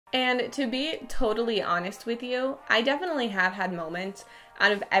And to be totally honest with you, I definitely have had moments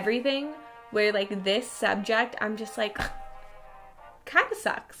out of everything where like this subject, I'm just like, kind of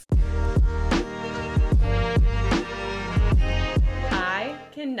sucks. I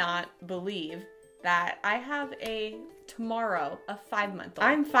cannot believe that I have tomorrow a 5-month-old.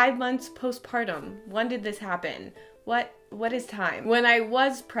 I'm 5 months postpartum. When did this happen? What is time? When I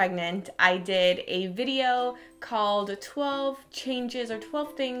was pregnant, I did a video called 12 changes or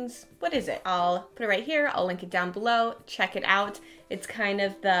 12 things. What is it? I'll put it right here. I'll link it down below. Check it out. It's kind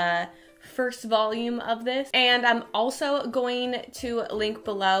of the first volume of this. And I'm also going to link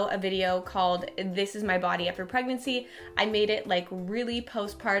below a video called This Is My Body After Pregnancy. I made it like really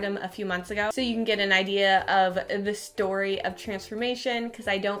postpartum a few months ago, so you can get an idea of the story of transformation because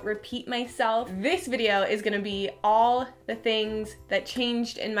I don't repeat myself. This video is gonna be all the things that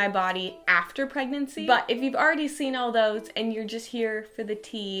changed in my body after pregnancy. But if you've already seen all those and you're just here for the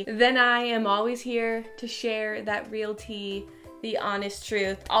tea, then I am always here to share that real tea, the honest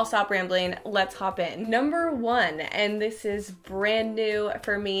truth. I'll stop rambling, let's hop in. Number 1, and this is brand new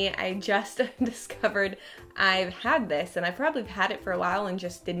for me. I just discovered I've had this, and I probably had it for a while and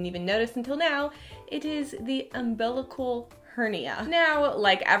just didn't even notice until now. It is the umbilical hernia. Now,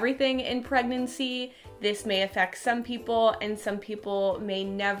 like everything in pregnancy, this may affect some people, and some people may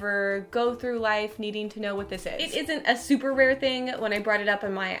never go through life needing to know what this is. It isn't a super rare thing. When I brought it up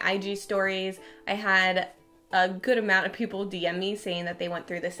in my IG stories, I had a good amount of people DM me saying that they went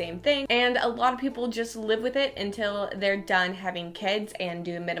through the same thing, and a lot of people just live with it until they're done having kids and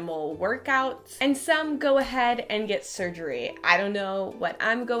do minimal workouts, and some go ahead and get surgery. I don't know what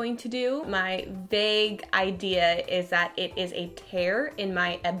I'm going to do. My vague idea is that it is a tear in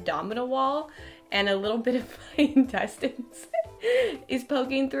my abdominal wall and a little bit of my intestines is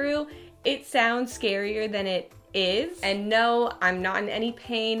poking through. It sounds scarier than it is, and no, I'm not in any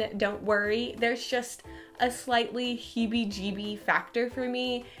pain, don't worry. There's just a slightly heebie-jeebie factor for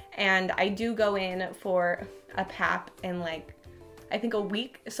me, and I do go in for a pap in like, I think a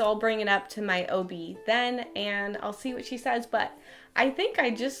week, so I'll bring it up to my OB then, and I'll see what she says, but I think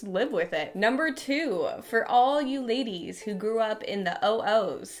I just live with it. Number 2, for all you ladies who grew up in the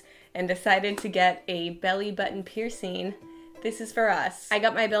 00s and decided to get a belly button piercing, this is for us. I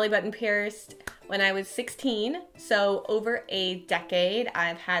got my belly button pierced when I was 16, so over a decade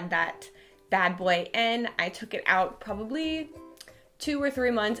I've had that bad boy in. I took it out probably 2 or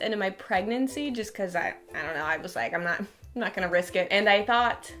 3 months into my pregnancy just because I don't know, I was like, I'm not gonna risk it. And I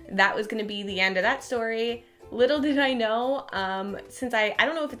thought that was gonna be the end of that story. Little did I know, since I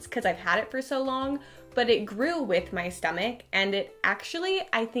don't know if it's because I've had it for so long, but it grew with my stomach, and it actually,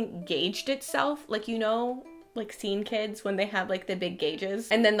 I think, gauged itself. Like, you know, like seen kids when they have like the big gauges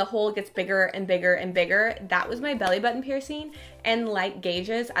and then the hole gets bigger and bigger and bigger. That was my belly button piercing. And like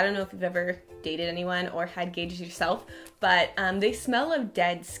gauges, I don't know if you've ever dated anyone or had gauges yourself, but they smell of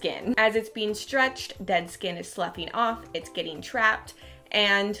dead skin. As it's being stretched, dead skin is sloughing off, it's getting trapped,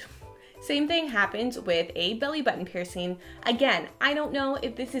 and same thing happens with a belly button piercing. Again, I don't know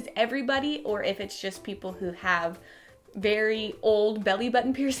if this is everybody or if it's just people who have very old belly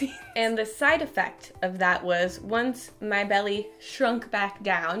button piercing. And the side effect of that was once my belly shrunk back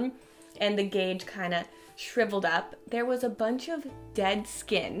down and the gauge kind of shriveled up, there was a bunch of dead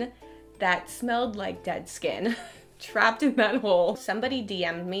skin that smelled like dead skin trapped in that hole. Somebody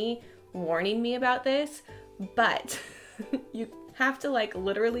DM'd me warning me about this, but you have to like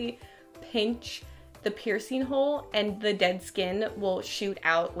literally pinch the piercing hole and the dead skin will shoot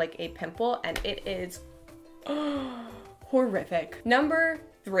out like a pimple, and it is horrific. Number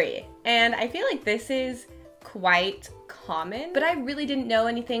 3, and I feel like this is quite common, but I really didn't know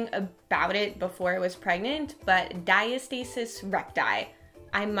anything about it before I was pregnant, but diastasis recti.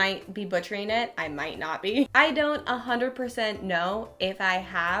 I might be butchering it, I might not be. I don't 100% know if I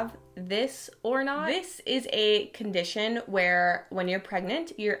have this or not. This is a condition where when you're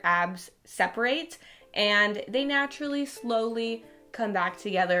pregnant, your abs separate and they naturally slowly come back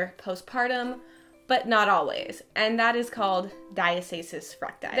together postpartum, but not always, and that is called diastasis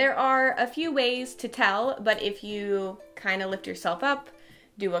recti. There are a few ways to tell, but if you kind of lift yourself up,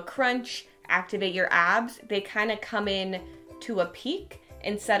 do a crunch, activate your abs, they kind of come in to a peak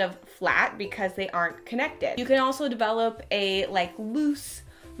instead of flat because they aren't connected. You can also develop a like loose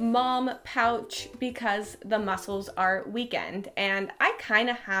mom pouch because the muscles are weakened, and I kind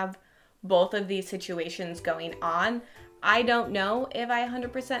of have both of these situations going on. I don't know if I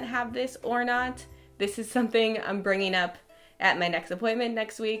 100% have this or not. This is something I'm bringing up at my next appointment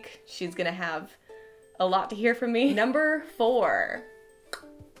next week. She's gonna have a lot to hear from me. Number 4,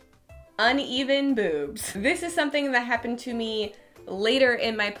 uneven boobs. This is something that happened to me later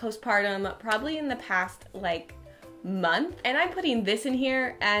in my postpartum, probably in the past like month. And I'm putting this in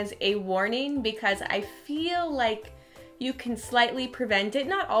here as a warning because I feel like you can slightly prevent it,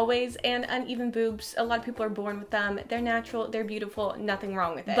 not always, and uneven boobs, a lot of people are born with them. They're natural, they're beautiful, nothing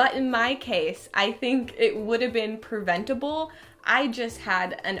wrong with it. But in my case, I think it would have been preventable. I just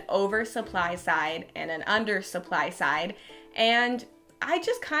had an oversupply side and an undersupply side, and I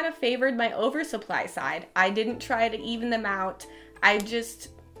just kind of favored my oversupply side. I didn't try to even them out. I just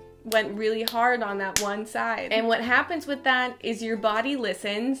went really hard on that one side. And what happens with that is your body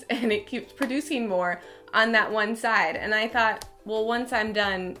listens and it keeps producing more on that one side. And I thought, well, once I'm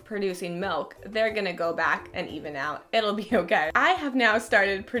done producing milk, they're gonna go back and even out. It'll be okay. I have now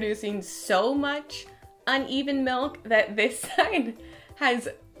started producing so much uneven milk that this side has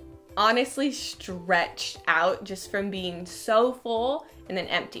honestly stretched out just from being so full and then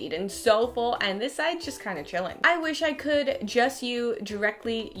emptied and so full, and this side's just kind of chilling. I wish I could just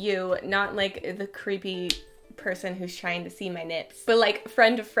directly you, not like the creepy person who's trying to see my nips, but like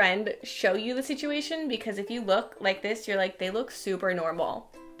friend to friend show you the situation, because if you look like this, you're like, they look super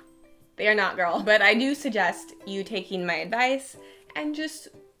normal. They are not, girl. But I do suggest you taking my advice and just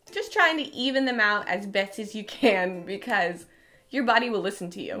trying to even them out as best as you can, because your body will listen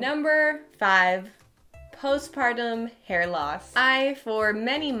to you. Number 5, postpartum hair loss. I, for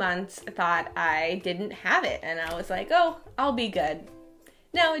many months, thought I didn't have it, and I was like, oh, I'll be good.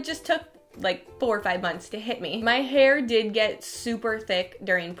 No, it just took like 4 or 5 months to hit me. My hair did get super thick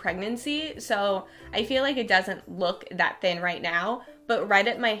during pregnancy, so I feel like it doesn't look that thin right now, but right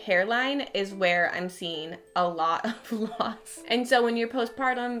at my hairline is where I'm seeing a lot of loss. And so when you're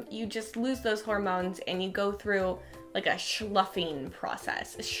postpartum, you just lose those hormones and you go through like a schluffing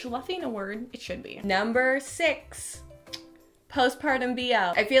process. Is schluffing a word? It should be. Number 6, postpartum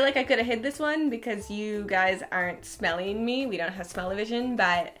BO. I feel like I could have hid this one because you guys aren't smelling me. We don't have smell-o-vision,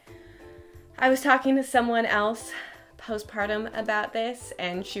 but I was talking to someone else postpartum about this,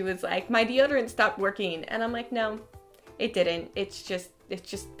 and she was like, my deodorant stopped working. And I'm like, no, it didn't. It's just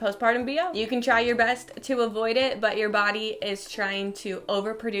postpartum BO. You can try your best to avoid it, but your body is trying to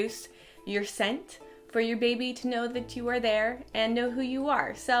overproduce your scent for your baby to know that you are there and know who you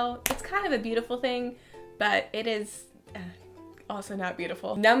are. So it's kind of a beautiful thing, but it is also not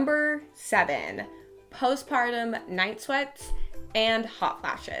beautiful. Number 7, postpartum night sweats and hot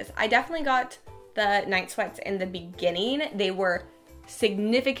flashes. I definitely got the night sweats in the beginning. They were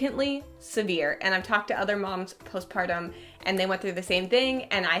significantly severe, and I've talked to other moms postpartum and they went through the same thing,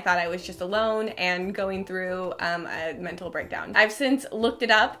 and I thought I was just alone and going through a mental breakdown. I've since looked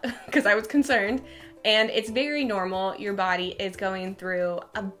it up because I was concerned, and it's very normal. Your body is going through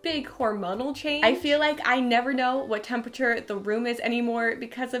a big hormonal change. I feel like I never know what temperature the room is anymore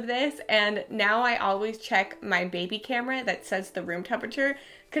because of this, and now I always check my baby camera that says the room temperature,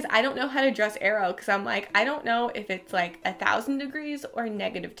 because I don't know how to dress Arrow, because I'm like, I don't know if it's like 1,000 degrees or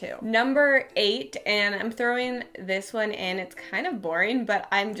 -2. Number 8, and I'm throwing this one in, it's kind of boring, but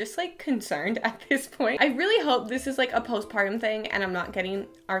I'm just like concerned at this point. I really hope this is like a postpartum thing and I'm not getting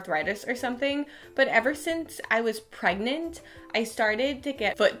arthritis or something, but ever since I was pregnant, I started to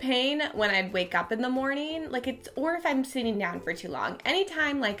get foot pain when I'd wake up in the morning, or if I'm sitting down for too long.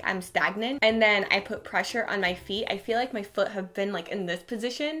 Anytime like I'm stagnant and then I put pressure on my feet, I feel like my foot have been like in this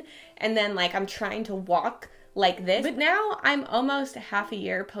position, and then like I'm trying to walk like this. But now I'm almost half a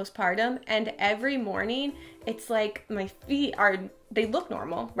year postpartum, and every morning it's like my feet they look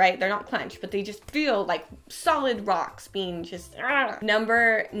normal, right? They're not clenched, but they just feel like solid rocks being just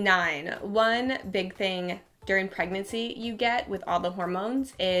Number 9, one big thing during pregnancy you get with all the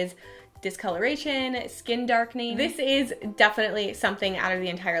hormones is discoloration, skin darkening. This is definitely something out of the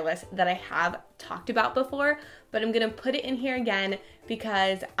entire list that I have talked about before, but I'm gonna put it in here again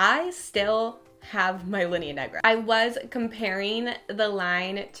because I still have my linea negra. I was comparing the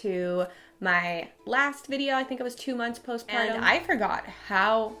line to my last video. I think it was 2 months postpartum, and I forgot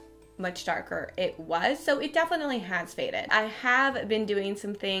how much darker it was, so it definitely has faded. I have been doing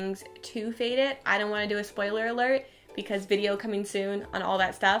some things to fade it. I don't want to do a spoiler alert because video coming soon on all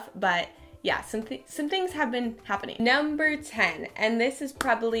that stuff, but yeah, some things have been happening. Number 10, and this is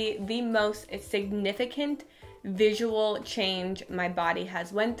probably the most significant visual change my body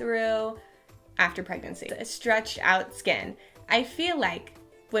has went through after pregnancy. Stretched out skin. I feel like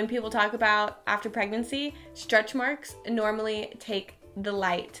when people talk about after pregnancy, stretch marks normally take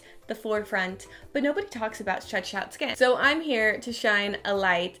the forefront, but nobody talks about stretched out skin. So I'm here to shine a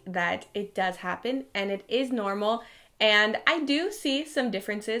light that it does happen and it is normal, and I do see some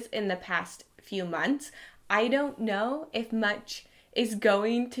differences in the past few months. I don't know if much is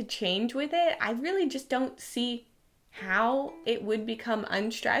going to change with it. I really just don't see how it would become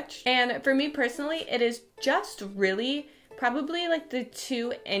unstretched. And for me personally, it is just really probably like the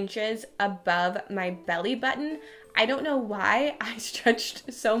 2 inches above my belly button. I don't know why I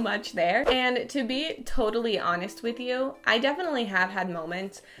stretched so much there. And to be totally honest with you, I definitely have had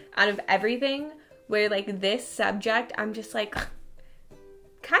moments out of everything where like this subject, I'm just like,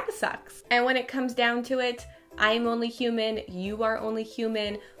 kind of sucks. And when it comes down to it, I'm only human, you are only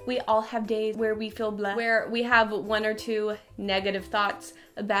human. We all have days where we feel blessed, where we have 1 or 2 negative thoughts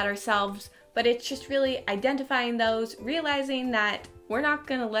about ourselves, but it's just really identifying those, realizing that we're not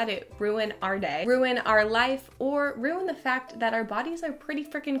gonna let it ruin our day, ruin our life, or ruin the fact that our bodies are pretty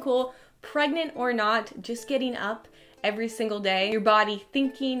freaking cool, pregnant or not, just getting up every single day. Your body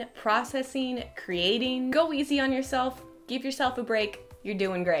thinking, processing, creating. Go easy on yourself, give yourself a break. You're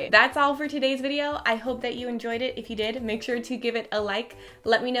doing great. That's all for today's video. I hope that you enjoyed it. If you did, make sure to give it a like.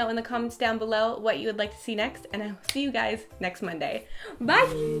 Let me know in the comments down below what you would like to see next, and I will see you guys next Monday. Bye!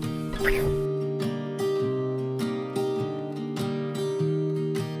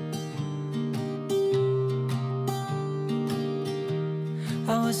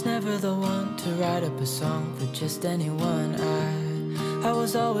 I was never the one to write up a song for just anyone. I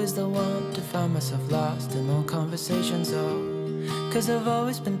was always the one to find myself lost in long conversations. Oh, 'cause I've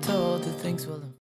always been told that things will